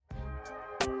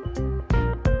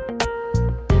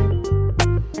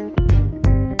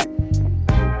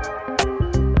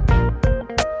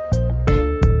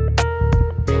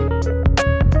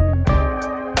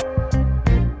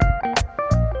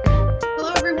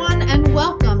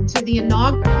to the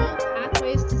inaugural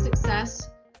Pathways to Success,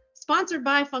 sponsored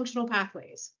by Functional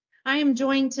Pathways. I am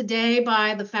joined today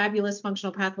by the fabulous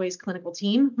Functional Pathways clinical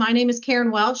team. My name is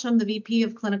Karen Welsh. I'm the VP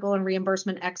of Clinical and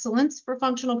Reimbursement Excellence for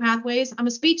Functional Pathways. I'm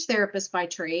a speech therapist by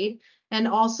trade and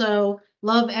also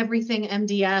love everything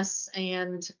MDS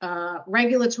and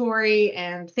regulatory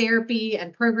and therapy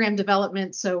and program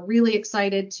development. So really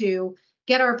excited to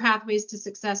get our Pathways to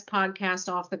Success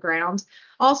podcast off the ground.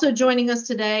 Also joining us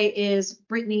today is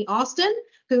Brittany Austin,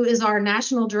 who is our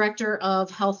National Director of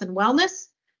Health and Wellness,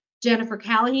 Jennifer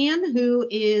Callahan, who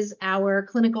is our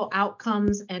Clinical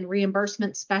Outcomes and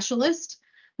Reimbursement Specialist,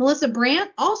 Melissa Brandt,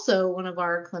 also one of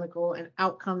our Clinical and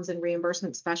Outcomes and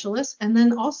Reimbursement Specialists, and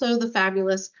then also the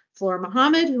fabulous Flora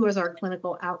Muhammad, who is our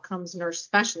Clinical Outcomes Nurse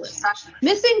Specialist.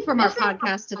 Missing from our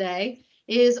podcast today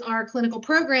is our Clinical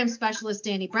Program Specialist,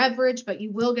 Danny Bradbridge, but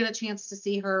you will get a chance to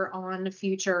see her on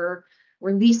future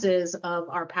releases of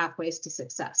our Pathways to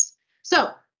Success.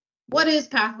 So, what is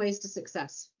Pathways to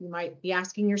Success? You might be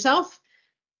asking yourself.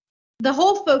 The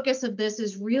whole focus of this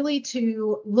is really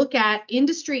to look at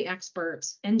industry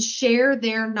experts and share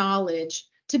their knowledge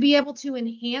to be able to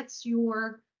enhance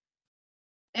your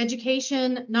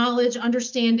education, knowledge,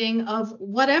 understanding of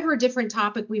whatever different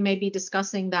topic we may be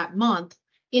discussing that month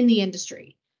in the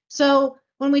industry. So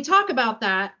when we talk about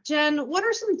that, Jen, what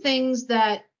are some things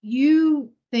that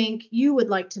you think you would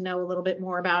like to know a little bit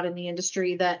more about in the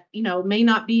industry that, you know, may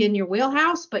not be in your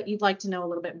wheelhouse, but you'd like to know a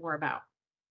little bit more about?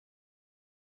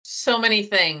 So many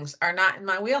things are not in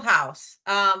my wheelhouse,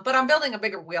 but I'm building a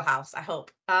bigger wheelhouse, I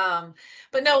hope.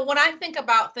 But no, when I think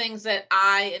about things that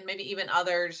I and maybe even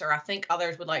others, or I think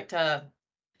others would like to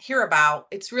hear about,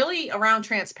 it's really around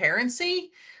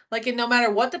transparency. Like, no matter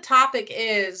what the topic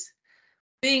is,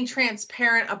 being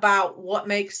transparent about what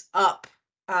makes up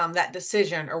that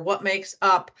decision, or what makes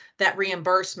up that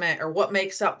reimbursement, or what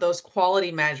makes up those quality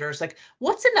measures. Like,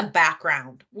 what's in the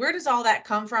background? Where does all that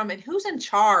come from? And who's in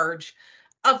charge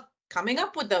of coming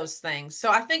up with those things?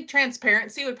 So I think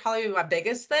transparency would probably be my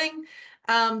biggest thing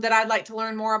that I'd like to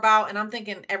learn more about. And I'm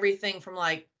thinking everything from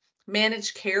like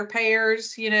managed care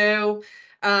payers, HMOs.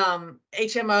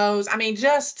 I mean,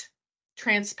 just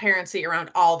transparency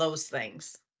around all those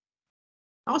things.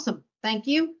 Awesome. Thank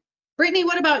you. Brittany,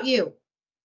 what about you?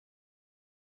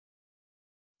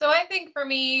 So I think for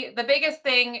me, the biggest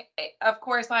thing, of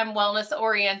course, I'm wellness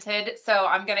oriented, so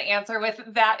I'm going to answer with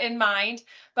that in mind.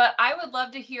 But I would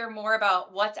love to hear more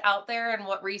about what's out there and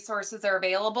what resources are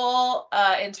available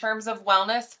in terms of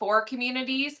wellness for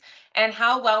communities, and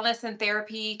how wellness and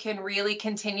therapy can really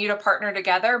continue to partner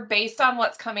together based on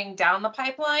what's coming down the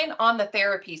pipeline on the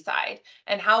therapy side,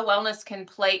 and how wellness can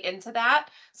play into that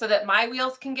so that my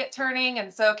wheels can get turning,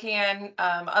 and so can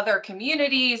other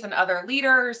communities and other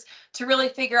leaders, to really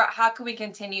figure out how can we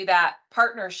continue that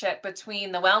partnership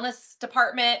between the wellness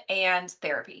department and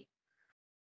therapy.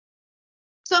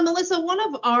 So Melissa, one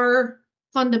of our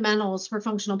fundamentals for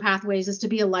Functional Pathways is to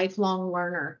be a lifelong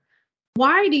learner.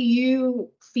 Why do you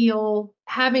feel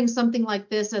having something like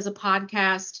this as a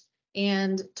podcast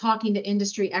and talking to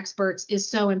industry experts is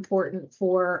so important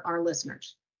for our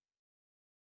listeners?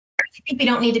 I think we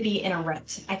don't need to be in a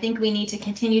rut. I think we need to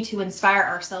continue to inspire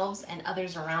ourselves and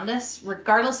others around us,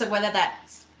 regardless of whether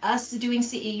that's us doing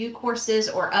CEU courses,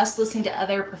 or us listening to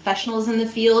other professionals in the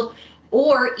field,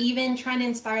 or even trying to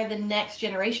inspire the next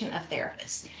generation of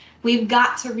therapists. We've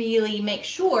got to really make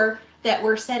sure that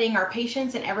we're setting our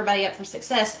patients and everybody up for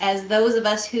success, as those of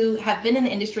us who have been in the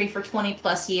industry for 20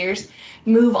 plus years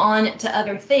move on to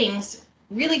other things,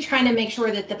 really trying to make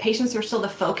sure that the patients are still the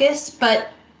focus, but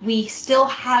we still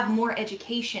have more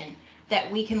education that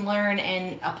we can learn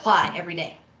and apply every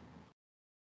day.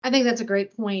 I think that's a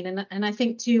great point. And I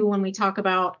think too, when we talk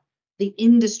about the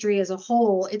industry as a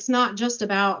whole, it's not just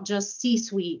about just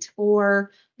C-suite or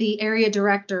the area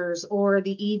directors or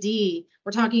the ED.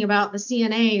 We're talking about the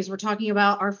CNAs. We're talking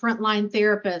about our frontline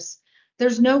therapists.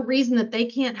 There's no reason that they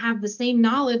can't have the same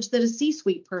knowledge that a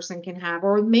C-suite person can have,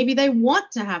 or maybe they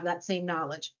want to have that same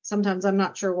knowledge. Sometimes I'm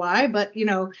not sure why, but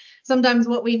sometimes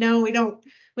what we know, we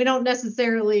don't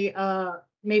necessarily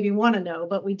maybe want to know,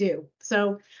 but we do.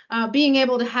 So being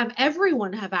able to have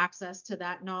everyone have access to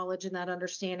that knowledge and that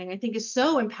understanding, I think, is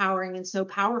so empowering and so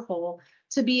powerful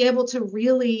to be able to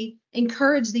really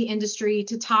encourage the industry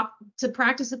to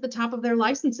practice at the top of their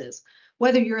licenses.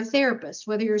 Whether you're a therapist,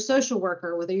 whether you're a social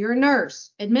worker, whether you're a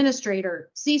nurse, administrator,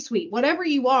 C-suite, whatever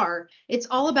you are, it's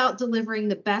all about delivering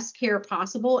the best care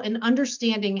possible and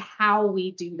understanding how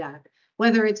we do that,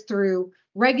 whether it's through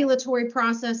regulatory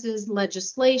processes,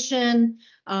 legislation,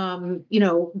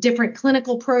 different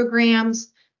clinical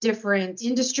programs, different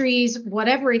industries,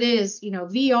 whatever it is,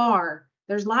 VR,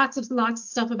 There's lots of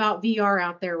stuff about VR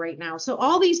out there right now. So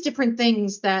all these different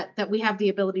things that we have the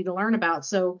ability to learn about.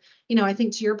 So, I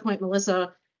think to your point,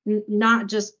 Melissa, not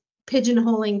just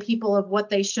pigeonholing people of what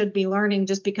they should be learning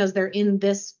just because they're in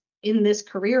this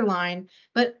career line,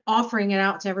 but offering it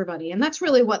out to everybody. And that's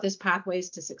really what this Pathways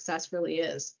to Success really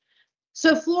is.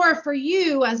 So Flora, for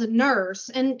you as a nurse,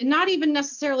 and not even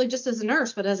necessarily just as a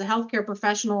nurse, but as a healthcare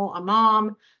professional, a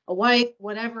mom, a wife,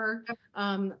 whatever,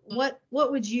 what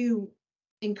would you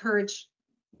encourage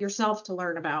yourself to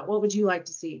learn about? What would you like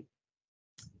to see?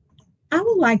 I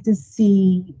would like to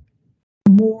see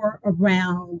more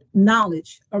around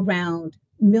knowledge around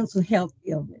mental health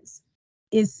illness,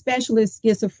 especially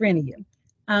schizophrenia.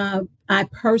 I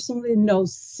personally know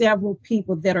several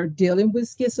people that are dealing with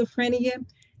schizophrenia.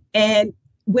 And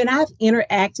when I've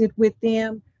interacted with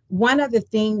them, one of the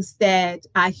things that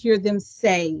I hear them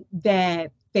say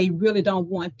that they really don't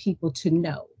want people to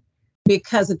know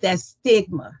because of that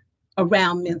stigma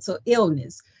around mental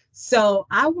illness. So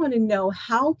I want to know,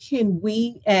 how can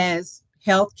we as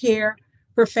healthcare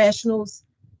professionals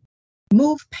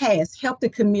help the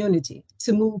community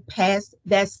to move past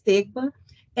that stigma?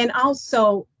 And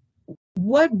also,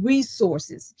 what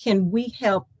resources can we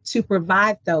help to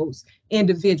provide those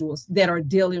individuals that are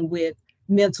dealing with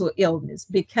mental illness?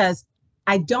 Because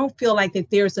I don't feel like that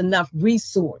there's enough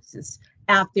resources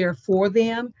out there for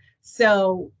them.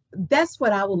 So that's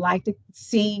what I would like to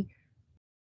see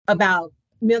about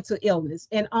mental illness.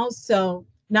 And also,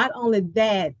 not only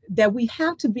that we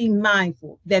have to be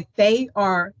mindful that they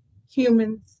are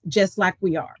humans just like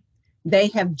we are. They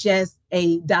have just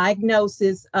a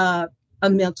diagnosis of a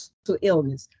mental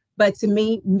illness. But to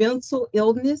me, mental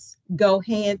illness go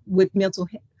hand with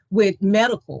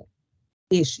medical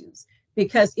issues.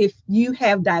 Because if you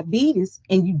have diabetes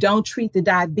and you don't treat the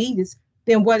diabetes,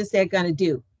 then what is that going to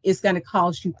do? It's going to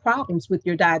cause you problems with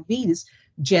your diabetes,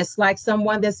 just like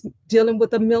someone that's dealing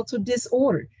with a mental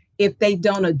disorder. If they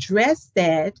don't address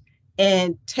that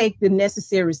and take the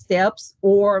necessary steps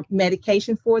or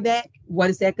medication for that, what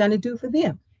is that going to do for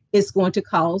them? It's going to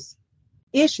cause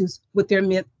issues with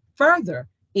further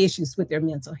issues with their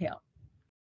mental health.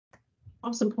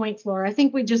 Awesome point, Flora. I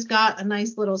think we just got a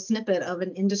nice little snippet of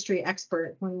an industry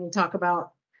expert when we talk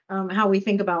about how we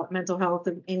think about mental health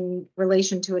in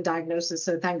relation to a diagnosis.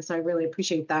 So thanks, I really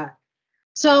appreciate that.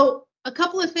 So a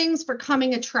couple of things for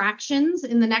coming attractions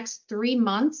in the next 3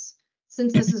 months,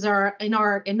 since this is our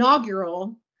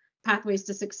inaugural Pathways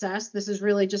to Success. This is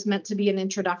really just meant to be an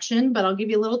introduction, but I'll give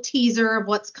you a little teaser of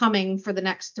what's coming for the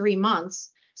next 3 months.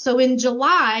 So in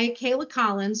July, Kayla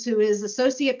Collins, who is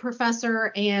Associate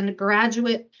Professor and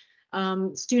Graduate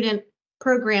Student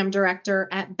Program Director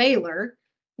at Baylor,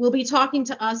 will be talking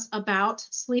to us about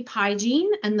sleep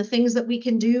hygiene and the things that we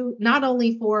can do not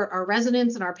only for our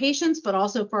residents and our patients, but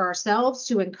also for ourselves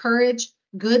to encourage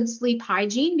good sleep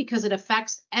hygiene, because it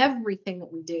affects everything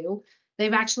that we do.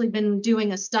 They've actually been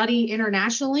doing a study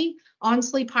internationally on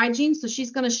sleep hygiene. So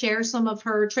she's going to share some of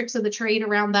her tricks of the trade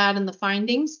around that and the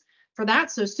findings for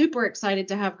that. So super excited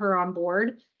to have her on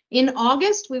board. In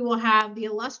August, we will have the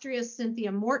illustrious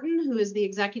Cynthia Morton, who is the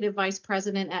Executive Vice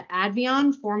President at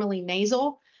Advion, formerly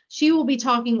Nasal. She will be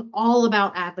talking all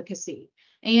about advocacy.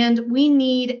 And we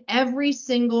need every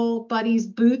single buddy's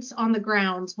boots on the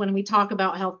grounds when we talk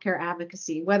about healthcare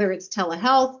advocacy, whether it's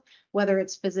telehealth, whether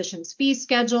it's physician's fee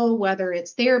schedule, whether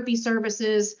it's therapy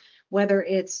services, whether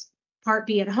it's Part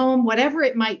B at home, whatever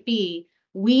it might be,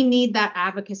 we need that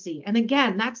advocacy. And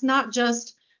again, that's not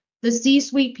just the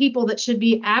C-suite people that should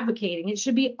be advocating. It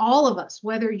should be all of us,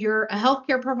 whether you're a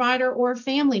healthcare provider or a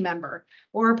family member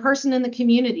or a person in the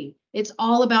community. It's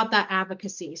all about that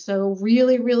advocacy. So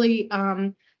really, really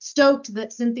stoked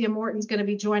that Cynthia Morton's going to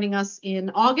be joining us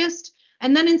in August.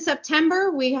 And then in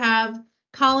September, we have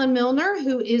Colin Milner,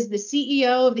 who is the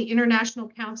CEO of the International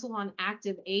Council on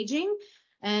Active Aging,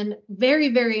 and very,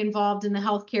 very involved in the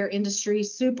healthcare industry.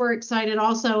 Super excited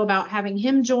also about having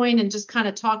him join and just kind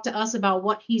of talk to us about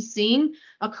what he's seeing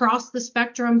across the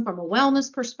spectrum from a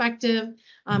wellness perspective,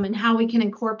 and how we can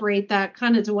incorporate that,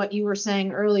 kind of to what you were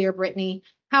saying earlier, Brittany,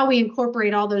 how we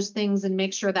incorporate all those things and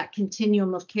make sure that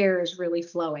continuum of care is really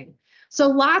flowing. So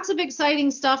lots of exciting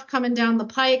stuff coming down the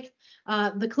pike.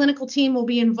 The clinical team will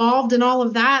be involved in all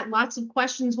of that. Lots of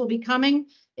questions will be coming.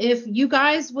 If you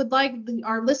guys would like,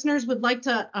 our listeners would like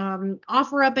to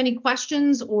offer up any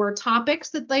questions or topics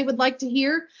that they would like to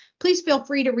hear, please feel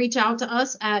free to reach out to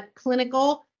us at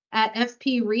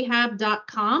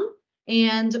clinical@fprehab.com,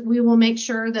 and we will make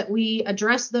sure that we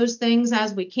address those things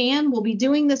as we can. We'll be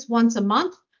doing this once a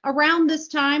month around this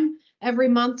time every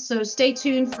month, so stay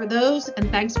tuned for those, and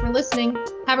thanks for listening.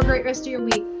 Have a great rest of your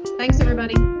week. Thanks,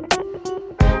 everybody.